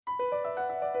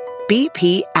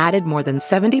BP added more than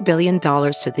 $70 billion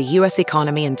to the U.S.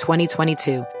 economy in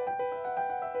 2022.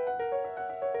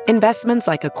 Investments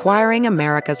like acquiring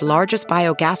America's largest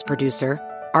biogas producer,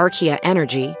 Archaea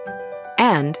Energy,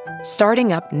 and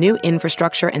starting up new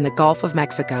infrastructure in the Gulf of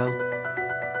Mexico.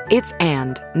 It's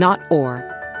and, not or.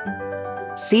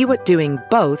 See what doing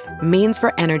both means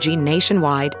for energy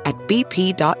nationwide at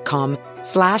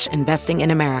bp.com/investing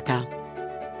in America.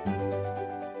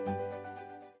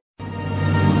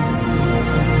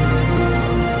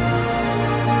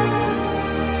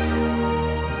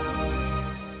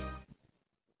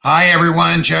 Hi,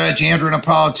 everyone. Judge Andrew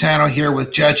Napolitano here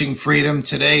with Judging Freedom.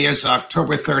 Today is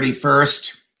October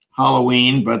 31st,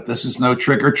 Halloween, but this is no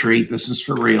trick or treat. This is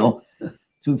for real.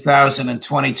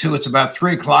 2022. It's about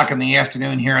 3 o'clock in the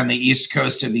afternoon here on the East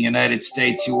Coast of the United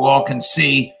States. You all can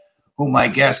see who my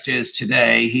guest is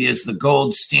today. He is the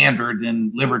gold standard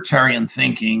in libertarian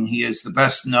thinking. He is the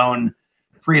best known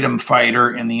freedom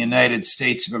fighter in the United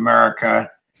States of America.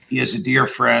 He is a dear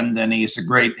friend and he is a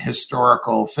great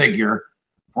historical figure,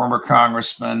 former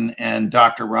Congressman and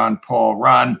Dr. Ron Paul.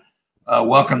 Ron,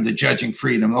 welcome to Judging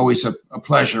Freedom. Always a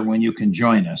pleasure when you can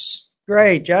join us.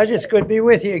 Great, Judge. It's good to be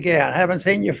with you again. I haven't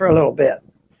seen you for a little bit.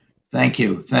 Thank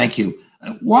you. Thank you.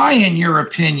 Why, in your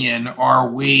opinion,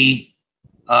 are we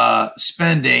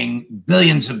spending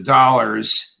billions of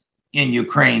dollars in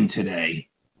Ukraine today?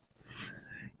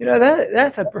 You know,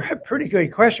 that's a pretty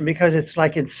good question because it's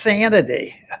like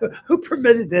insanity. Who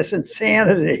permitted this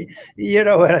insanity? You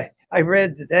know, I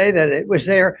read today that it was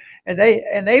there, and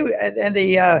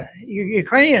the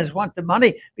Ukrainians want the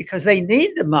money because they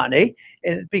need the money,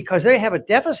 and because they have a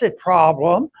deficit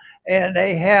problem, and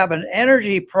they have an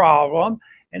energy problem,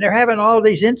 and they're having all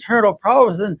these internal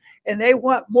problems, and they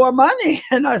want more money.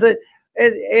 And I said,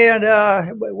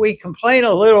 we complain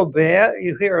a little bit.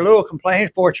 You hear a little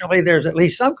complaining. Fortunately, there's at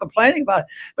least some complaining about it,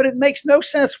 but it makes no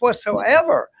sense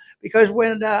whatsoever. Because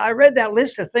when I read that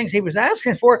list of things he was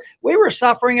asking for, we were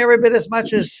suffering every bit as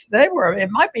much as they were.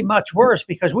 It might be much worse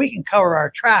because we can cover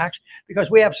our tracks because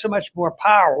we have so much more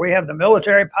power. We have the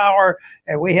military power,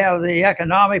 and we have the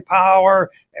economic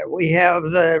power, and we have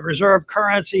the reserve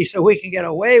currency, so we can get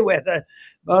away with it.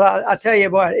 But I'll tell you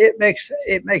what, it makes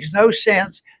no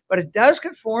sense. But it does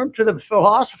conform to the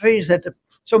philosophies that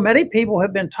so many people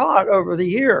have been taught over the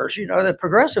years. You know, the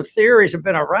progressive theories have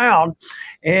been around.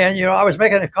 And, you know, I was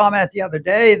making a comment the other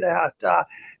day that,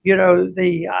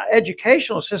 the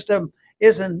educational system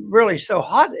isn't really so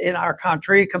hot in our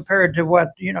country compared to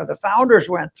what, the founders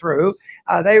went through.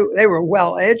 They were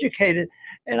well educated.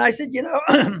 And I said,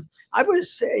 I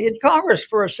was in Congress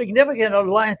for a significant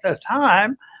length of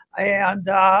time. And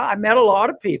I met a lot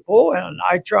of people, and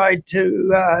I tried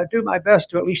to do my best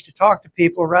to at least to talk to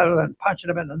people rather than punching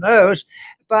them in the nose.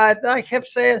 But I kept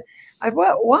saying,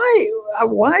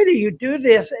 why do you do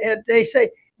this? And they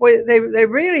say, well, they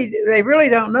really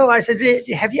don't know. I said,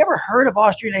 have you ever heard of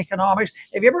Austrian economics?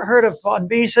 Have you ever heard of von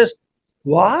Mises?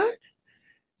 What?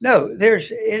 No,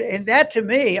 and that to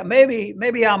me,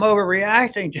 maybe I'm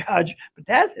overreacting, Judge, but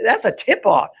that's a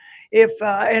tip-off.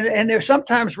 And there's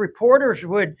sometimes reporters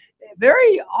would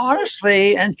very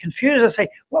honestly and confused and say,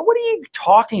 well, what are you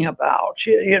talking about?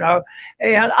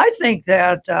 And I think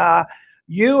that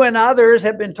you and others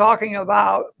have been talking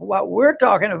about what we're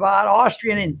talking about,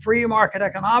 Austrian and free market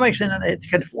economics, and it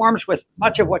conforms with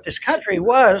much of what this country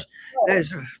was.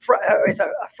 It's a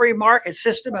free market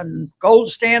system and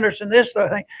gold standards and this sort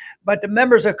of thing. But the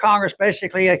members of Congress,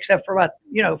 basically, except for about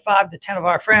 5 to 10 of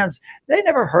our friends, they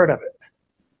never heard of it.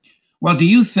 Well, do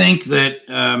you think that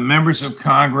members of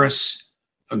Congress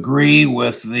agree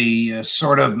with the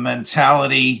sort of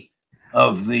mentality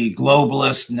of the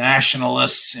globalist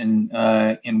nationalists in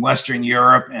Western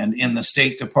Europe and in the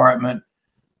State Department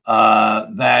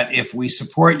that if we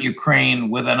support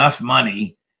Ukraine with enough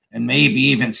money and maybe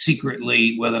even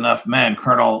secretly with enough men,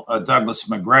 Colonel Douglas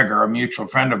McGregor, a mutual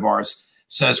friend of ours,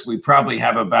 says we probably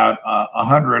have about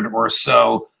 100 or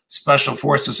so special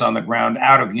forces on the ground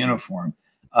out of uniform.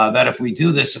 That if we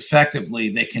do this effectively,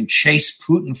 they can chase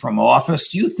Putin from office.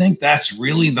 Do you think that's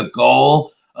really the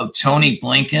goal of Tony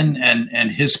Blinken and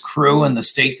his crew in the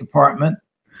State Department?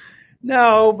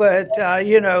 No, but,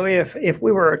 if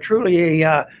we were truly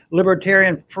a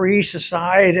libertarian free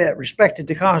society that respected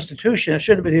the Constitution, it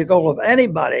shouldn't be the goal of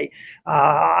anybody,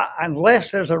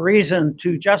 unless there's a reason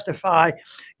to justify,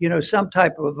 some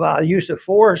type of use of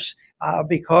force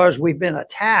because we've been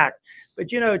attacked. But,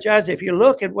 Judge, if you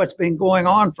look at what's been going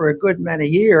on for a good many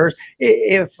years,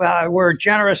 if we're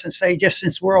generous and say just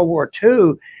since World War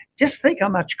II, just think how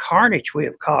much carnage we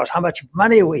have caused, how much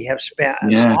money we have spent,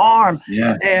 harm.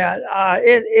 Yeah. And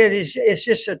it's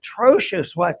just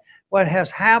atrocious what what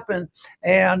has happened,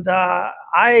 and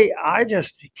I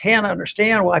just can't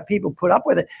understand why people put up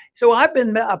with it. So I've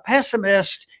been a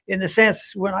pessimist in the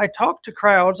sense when I talk to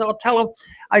crowds, I'll tell them,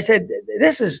 I said,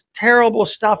 this is terrible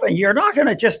stuff, and you're not going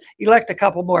to just elect a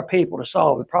couple more people to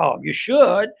solve the problem. You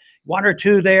should. One or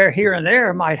two there, here and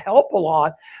there might help a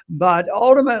lot, but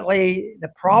ultimately the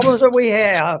problems that we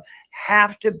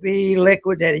have to be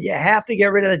liquidated. You have to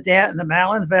get rid of the debt and the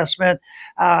malinvestment,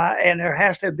 and there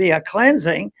has to be a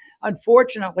cleansing.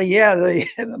 Unfortunately, the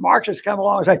Marxists come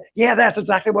along and say, yeah, that's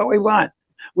exactly what we want.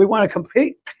 We want a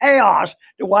complete chaos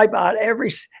to wipe out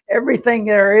everything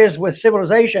there is with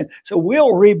civilization. So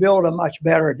we'll rebuild a much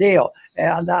better deal.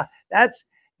 And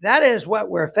that is what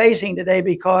we're facing today,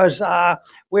 because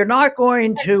we're not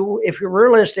going to, if you're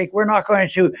realistic, we're not going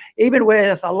to, even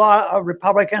with a lot of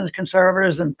Republicans,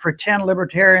 conservatives, and pretend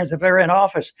libertarians, if they're in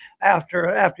office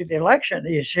after the election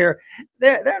this year,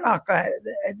 they're not going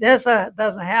to, this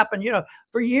doesn't happen.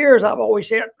 For years I've always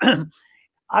said,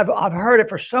 I've heard it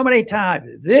for so many times,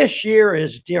 this year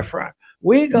is different.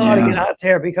 We got to get out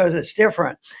there because it's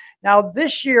different. Now,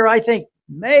 this year, I think,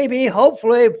 maybe,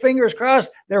 hopefully, fingers crossed,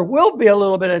 there will be a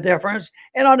little bit of difference.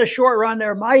 And on the short run,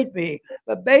 there might be.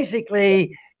 But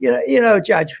basically,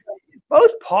 Judge,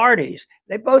 both parties,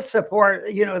 they both support,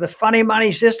 the funny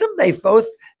money system. They both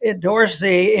endorse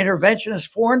the interventionist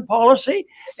foreign policy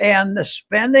and the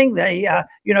spending.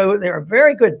 They're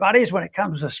very good buddies when it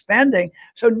comes to spending.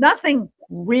 So nothing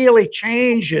really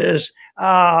changes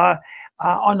on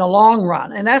the long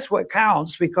run. And that's what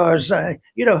counts, because,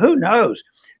 who knows?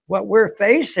 What we're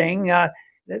facing,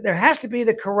 there has to be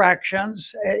the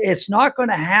corrections. It's not going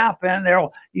to happen.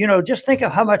 Just think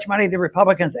of how much money the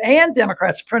Republicans and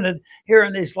Democrats printed here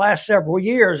in these last several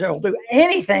years. They'll do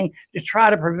anything to try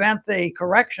to prevent the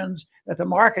corrections that the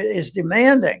market is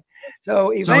demanding.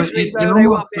 So eventually,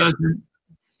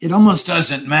 it almost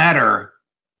doesn't matter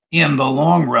in the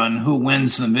long run who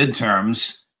wins the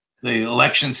midterms, the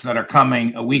elections that are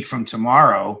coming a week from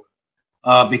tomorrow,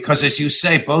 because, as you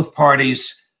say, both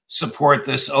parties support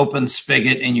this open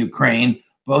spigot in Ukraine.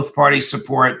 Both parties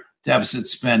support deficit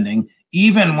spending.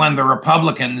 Even when the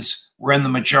Republicans were in the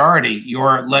majority,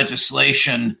 your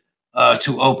legislation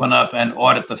to open up and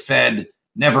audit the Fed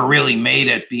never really made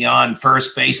it beyond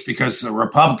first base, because the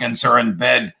Republicans are in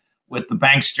bed with the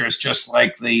banksters just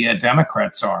like the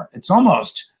Democrats are. It's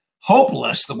almost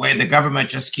hopeless the way the government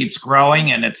just keeps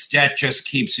growing and its debt just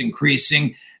keeps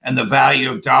increasing and the value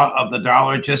of the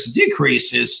dollar just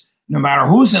decreases, no matter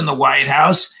who's in the White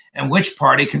House and which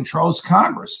party controls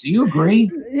Congress. Do you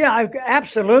agree? Yeah,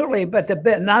 absolutely. But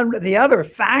the other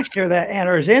factor that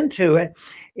enters into it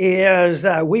is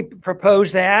we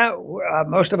proposed that.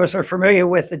 Most of us are familiar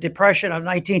with the Depression of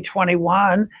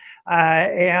 1921,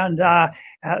 and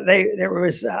there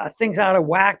was things out of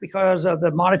whack because of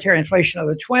the monetary inflation of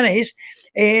the 20s.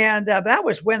 And that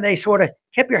was when they sort of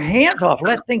kept your hands off,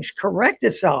 let things correct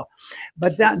itself.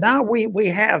 But now we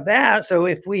have that. So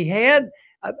if we had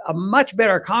a much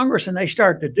better Congress and they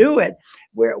start to do it,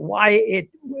 why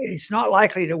it's not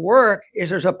likely to work is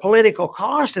there's a political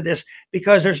cost to this,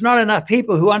 because there's not enough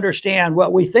people who understand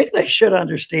what we think they should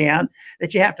understand,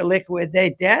 that you have to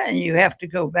liquidate debt and you have to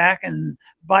go back and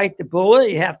bite the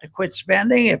bullet. You have to quit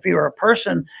spending. If you're a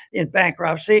person in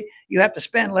bankruptcy, you have to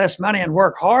spend less money and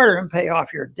work harder and pay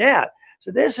off your debt. So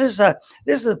this is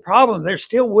a problem. There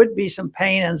still would be some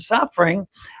pain and suffering,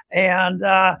 and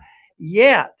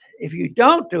yet if you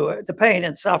don't do it, the pain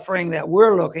and suffering that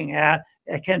we're looking at,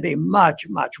 it can be much,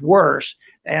 much worse.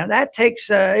 And that takes,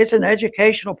 it's an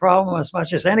educational problem as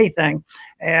much as anything.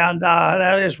 And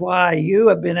that is why you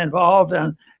have been involved,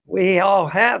 and we all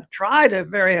have tried to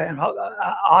very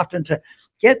often to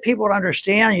get people to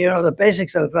understand, the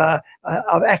basics of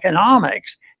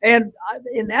economics. And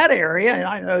in that area, and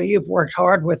I know you've worked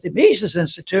hard with the Mises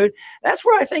Institute, that's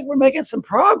where I think we're making some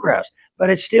progress,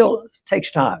 but it still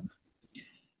takes time.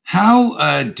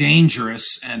 How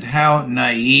dangerous and how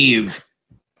naive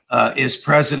is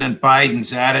President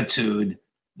Biden's attitude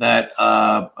that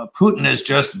Putin is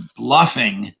just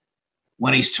bluffing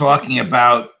when he's talking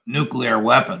about nuclear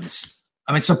weapons?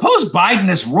 I mean, suppose Biden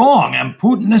is wrong and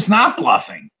Putin is not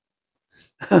bluffing.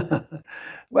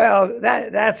 Well,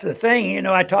 that's the thing.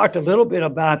 I talked a little bit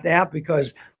about that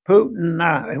because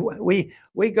Putin,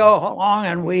 we go along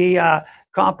and we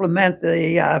compliment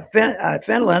the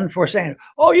Finland for saying,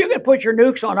 "Oh, you can put your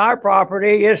nukes on our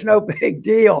property; it's no big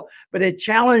deal." But it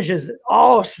challenges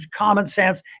all common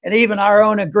sense and even our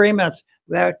own agreements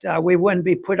that we wouldn't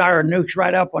be put our nukes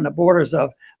right up on the borders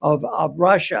of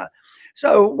Russia.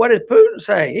 So what did Putin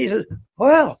say? He says,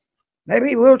 "Well,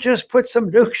 maybe we'll just put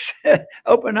some nukes,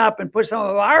 open up and put some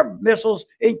of our missiles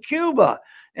in Cuba."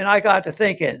 And I got to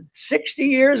thinking, 60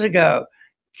 years ago,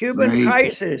 Cuban Right.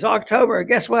 crisis, October.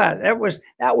 Guess what? That was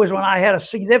when I had a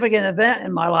significant event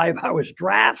in my life. I was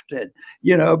drafted,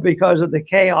 because of the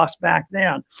chaos back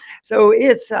then. So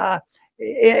it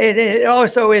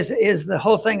also is the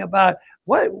whole thing about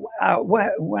what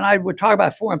when I would talk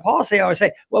about foreign policy, I would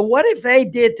say, well, what if they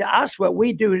did to us what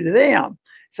we do to them?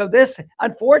 So this,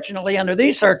 unfortunately, under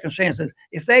these circumstances,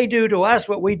 if they do to us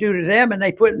what we do to them, and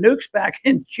they put nukes back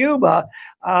in Cuba,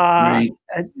 Right.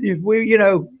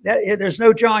 there's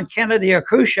no John Kennedy or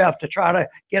Khrushchev to try to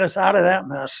get us out of that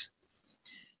mess.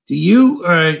 Do you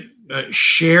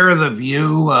share the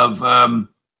view of Colonel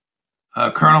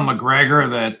McGregor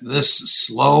that this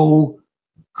slow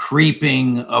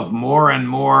creeping of more and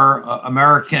more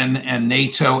American and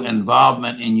NATO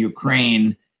involvement in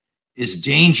Ukraine is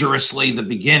dangerously the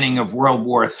beginning of World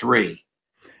War III?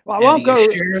 Well, I won't go.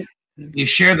 You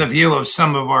share the view of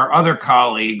some of our other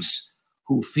colleagues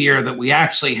who fear that we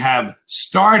actually have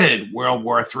started World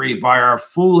War III by our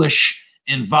foolish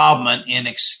involvement in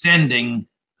extending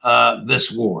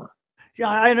this war. Yeah,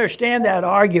 I understand that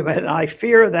argument, and I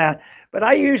fear that. But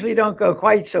I usually don't go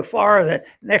quite so far that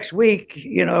next week,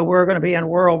 we're going to be in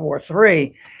World War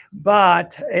III.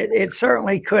 But it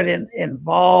certainly could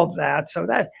involve that. So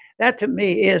that to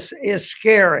me is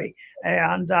scary,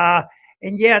 and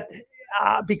yet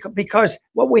because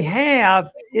what we have,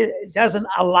 it doesn't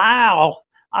allow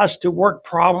us to work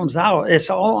problems out. It's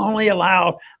only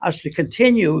allowed us to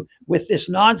continue with this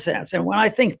nonsense. And when I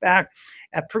think back,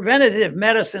 preventative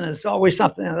medicine is always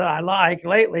something that I like.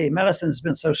 Lately, medicine's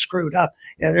been so screwed up.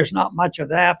 There's not much of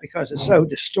that because it's so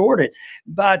distorted.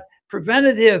 But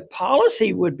preventative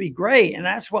policy would be great. And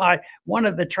that's why one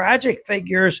of the tragic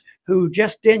figures who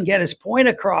just didn't get his point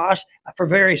across for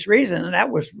various reasons, and that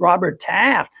was Robert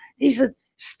Taft. He said,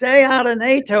 stay out of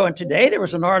NATO. And today there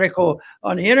was an article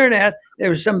on the internet. There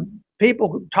was some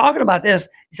people talking about this.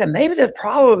 He said, maybe the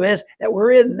problem is that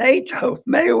we're in NATO.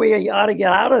 Maybe we ought to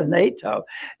get out of NATO.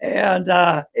 And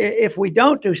if we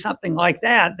don't do something like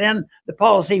that, then the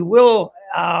policy will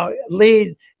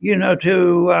lead,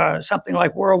 to something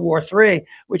like World War III,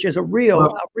 which is a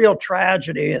real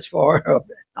tragedy as far as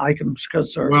I'm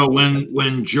concerned. Well,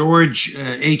 when George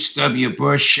H.W.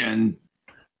 Bush and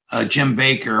Jim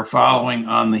Baker, following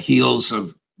on the heels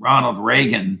of Ronald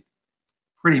Reagan,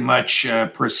 pretty much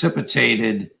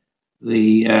precipitated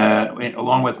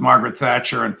along with Margaret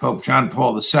Thatcher and Pope John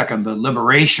Paul II, the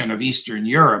liberation of Eastern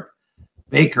Europe.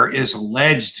 Baker is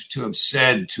alleged to have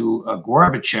said to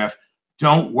Gorbachev,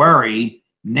 don't worry,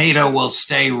 NATO will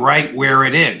stay right where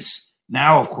it is.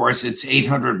 Now, of course, it's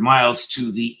 800 miles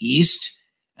to the east,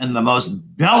 and the most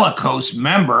bellicose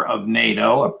member of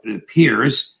NATO, it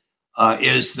appears,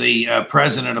 is the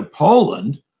president of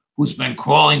Poland, who's been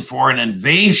calling for an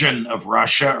invasion of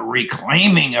Russia,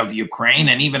 reclaiming of Ukraine,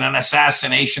 and even an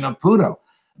assassination of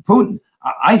Putin.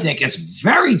 I think it's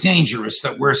very dangerous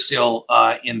that we're still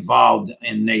involved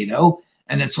in NATO.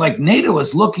 And it's like NATO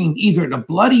is looking either to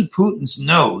bloody Putin's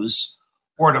nose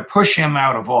or to push him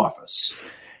out of office.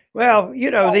 Well,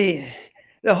 the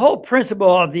whole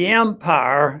principle of the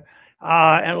empire,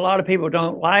 and a lot of people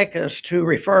don't like us to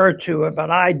refer to it, but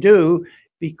I do,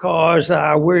 because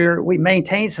we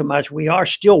maintain so much. We are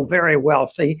still very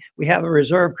wealthy. We have a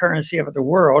reserve currency of the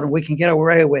world, and we can get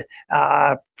away with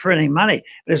printing money.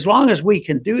 But as long as we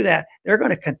can do that, they're going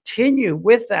to continue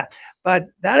with that. But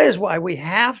that is why we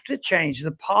have to change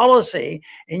the policy.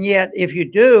 And yet, if you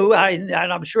do, and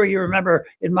I'm sure you remember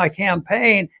in my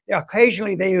campaign,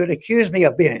 occasionally they would accuse me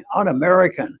of being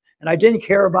un-American, and I didn't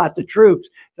care about the troops.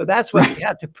 So that's what you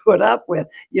have to put up with.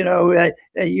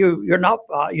 You're not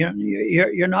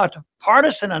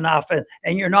partisan enough,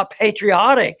 and you're not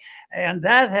patriotic, and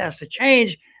that has to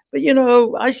change. But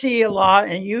I see a lot,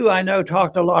 and I know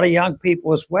talk to a lot of young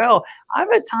people as well. I've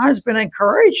at times been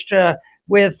encouraged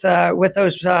with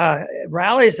those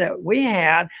rallies that we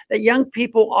had, that young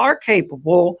people are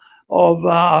capable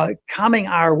of coming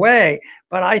our way.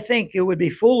 But I think it would be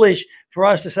foolish for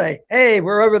us to say, hey,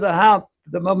 we're over the hump.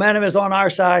 The momentum is on our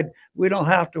side. We don't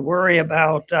have to worry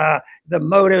about the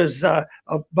motives of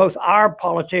both our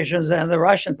politicians and the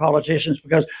Russian politicians,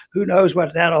 because who knows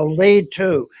what that'll lead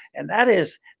to. And that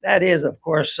is, of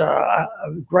course, a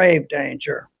grave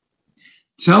danger.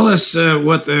 Tell us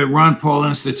what the Ron Paul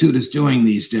Institute is doing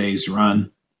these days,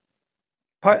 Ron.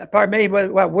 Pardon me,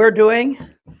 what we're doing?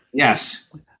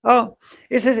 Yes. Oh,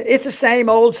 it's the same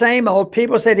old.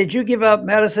 People say, did you give up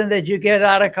medicine? Did you get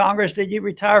out of Congress? Did you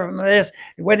retire from this?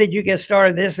 When did you get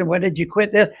started this? And when did you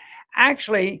quit this?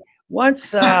 Actually,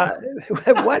 once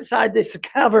I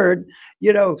discovered,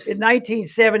 in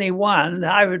 1971,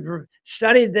 I would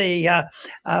studied the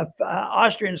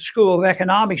Austrian School of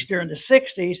Economics during the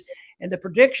 60s, and the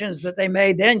predictions that they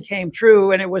made then came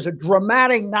true. And it was a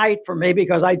dramatic night for me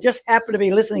because I just happened to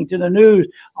be listening to the news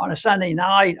on a Sunday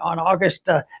night on August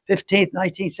 15th,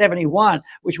 1971,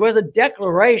 which was a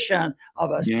declaration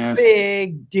of a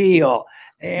big deal.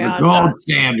 And, the gold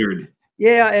standard.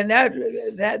 Yeah, and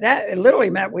that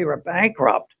literally meant we were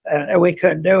bankrupt and we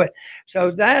couldn't do it. So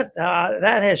that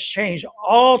has changed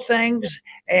all things.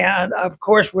 And of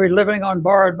course, we're living on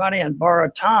borrowed money and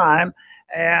borrowed time.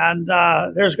 And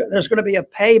there's going to be a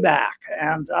payback.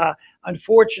 And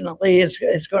unfortunately,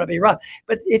 it's going to be rough.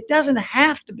 But it doesn't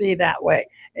have to be that way.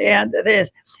 And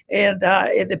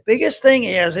the biggest thing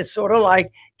is, it's sort of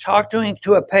like talking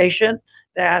to a patient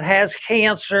that has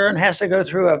cancer and has to go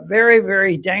through a very,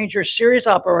 very dangerous, serious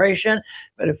operation.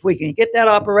 But if we can get that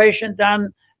operation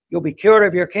done, you'll be cured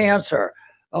of your cancer.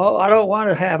 Oh, I don't want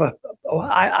to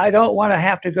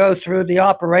have to go through the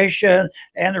operation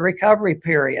and the recovery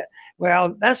period.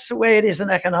 Well, that's the way it is in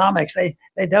economics. They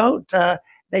don't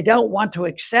want to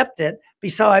accept it.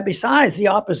 Besides the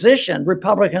opposition,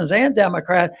 Republicans and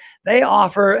Democrats, they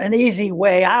offer an easy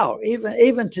way out.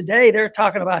 Even today, they're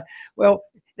talking about, well,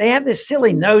 they have this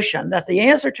silly notion that the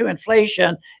answer to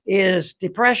inflation is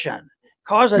depression.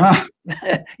 Cause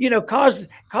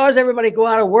everybody go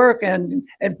out of work and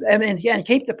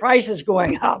keep the prices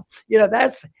going up.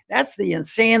 That's the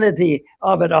insanity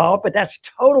of it all. But that's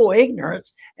total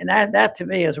ignorance, and that to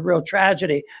me is a real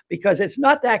tragedy, because it's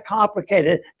not that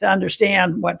complicated to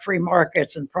understand what free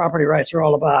markets and property rights are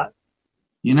all about.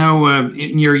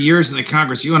 In your years in the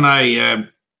Congress, you and I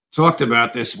talked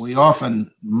about this. We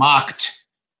often mocked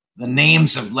the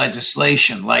names of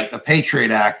legislation, like the Patriot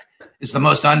Act is the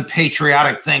most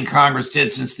unpatriotic thing Congress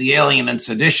did since the Alien and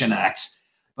Sedition Acts.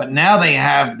 But now they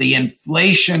have the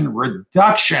Inflation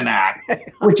Reduction Act,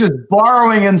 which is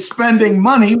borrowing and spending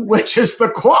money, which is the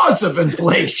cause of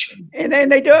inflation. And then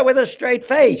they do it with a straight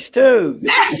face, too.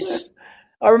 Yes.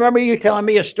 I remember you telling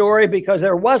me a story, because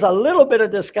there was a little bit of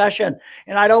discussion,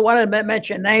 and I don't want to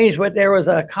mention names, but there was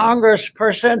a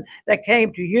congressperson that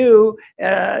came to you.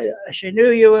 She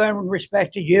knew you and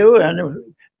respected you, and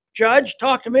Judge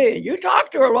talked to me. You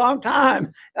talked to her a long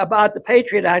time about the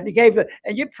Patriot Act.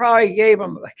 And you probably gave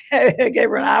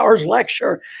her an hour's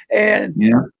lecture, and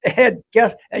and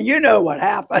you know what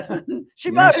happened.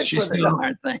 She voted for the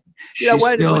darn thing. She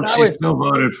still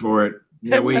voted for it.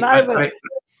 Yeah,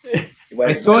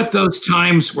 I thought those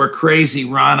times were crazy,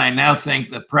 Ron. I now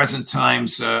think the present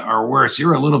times are worse.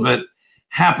 You're a little bit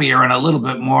happier and a little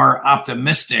bit more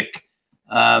optimistic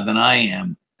than I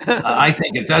am. I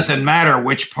think it doesn't matter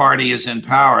which party is in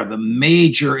power. The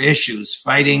major issues,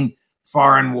 fighting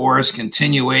foreign wars,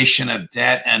 continuation of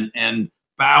debt, and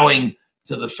bowing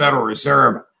to the Federal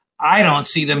Reserve, I don't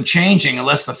see them changing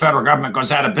unless the federal government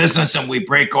goes out of business and we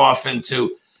break off into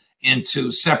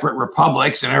separate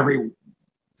republics, and every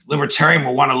libertarian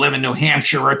will want to live in New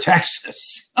Hampshire or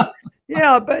Texas.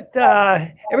 Yeah, but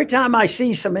every time I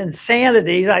see some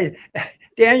insanities,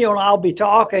 Daniel and I'll be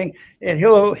talking, and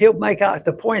he'll make out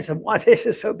the points of why this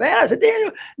is so bad. I said,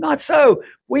 Daniel, not so.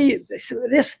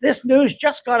 This news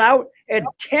just got out, and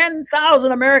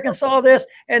 10,000 Americans saw this,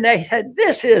 and they said,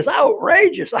 this is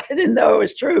outrageous. I didn't know it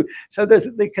was true. So there's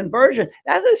the conversion.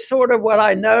 That is sort of what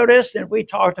I noticed, and we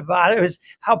talked about it, was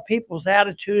how people's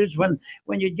attitudes when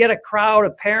you get a crowd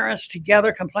of parents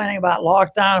together complaining about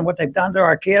lockdown and what they've done to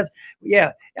our kids.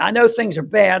 Yeah, I know things are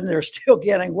bad and they're still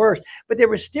getting worse, but there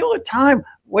was still a time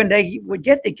when they would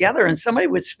get together and somebody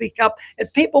would speak up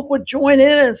and people would join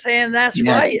in and saying that's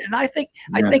right. And I think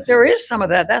there is some of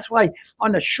that. That's why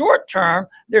on the short term,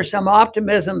 there's some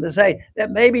optimism to say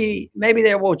that maybe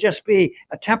there will just be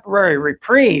a temporary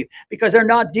reprieve, because they're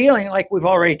not dealing, like we've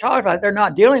already talked about, they're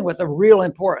not dealing with a real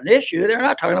important issue. They're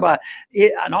not talking about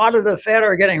an audit of the Fed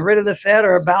or getting rid of the Fed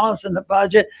or balancing the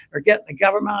budget or getting the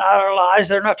government out of our lives.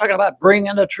 They're not talking about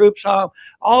bringing the troops home.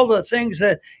 All the things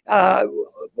that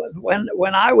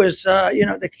when I was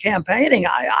the campaigning,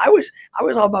 I was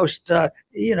almost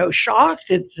shocked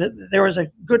that there was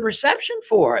a good reception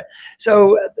for it.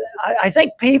 So I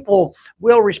think people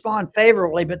will respond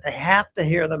favorably, but they have to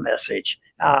hear the message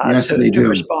to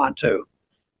respond to.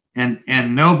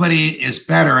 And nobody is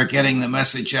better at getting the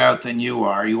message out than you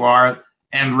are. You are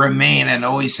and remain and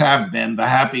always have been the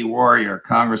happy warrior,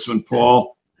 Congressman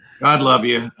Paul. God love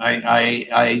you.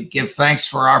 I give thanks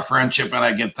for our friendship, and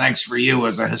I give thanks for you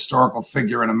as a historical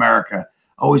figure in America.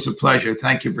 Always a pleasure.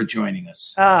 Thank you for joining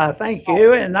us. Thank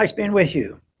you, and nice being with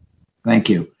you. Thank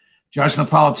you. Judge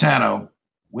Napolitano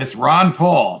with Ron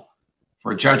Paul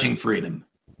for Judging Freedom.